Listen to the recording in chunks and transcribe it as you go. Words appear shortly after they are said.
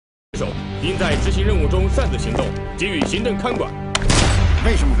应在执行任务中擅自行动，给予行政看管。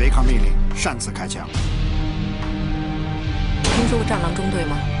为什么违抗命令擅自开枪？听说过战狼中队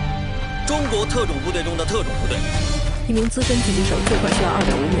吗？中国特种部队中的特种部队。一名资深狙击手最快需要2.5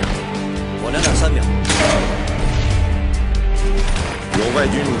秒，我2.3秒。有外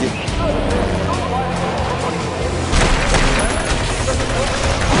军入境。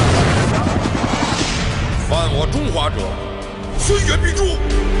犯我中华者，虽远必诛。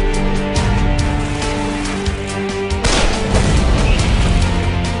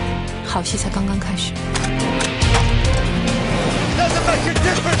好戏才刚刚开始。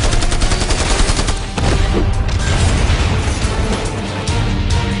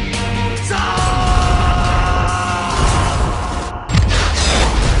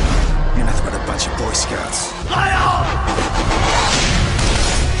You're nothing but a bunch of Boy Scouts.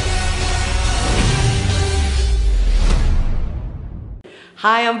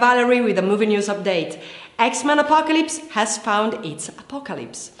 Hi, I'm Valerie with a movie news update. X-Men Apocalypse has found its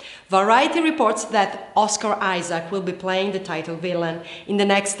apocalypse. Variety reports that Oscar Isaac will be playing the title villain in the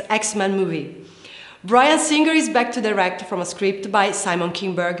next X-Men movie. Bryan Singer is back to direct from a script by Simon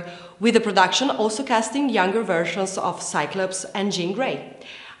Kinberg, with the production also casting younger versions of Cyclops and Jean Grey.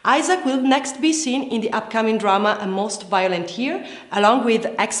 Isaac will next be seen in the upcoming drama A Most Violent Year, along with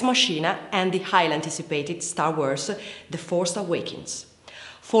Ex Machina and the highly anticipated Star Wars The Force Awakens.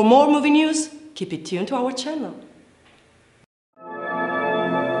 For more movie news, keep it tuned to our channel.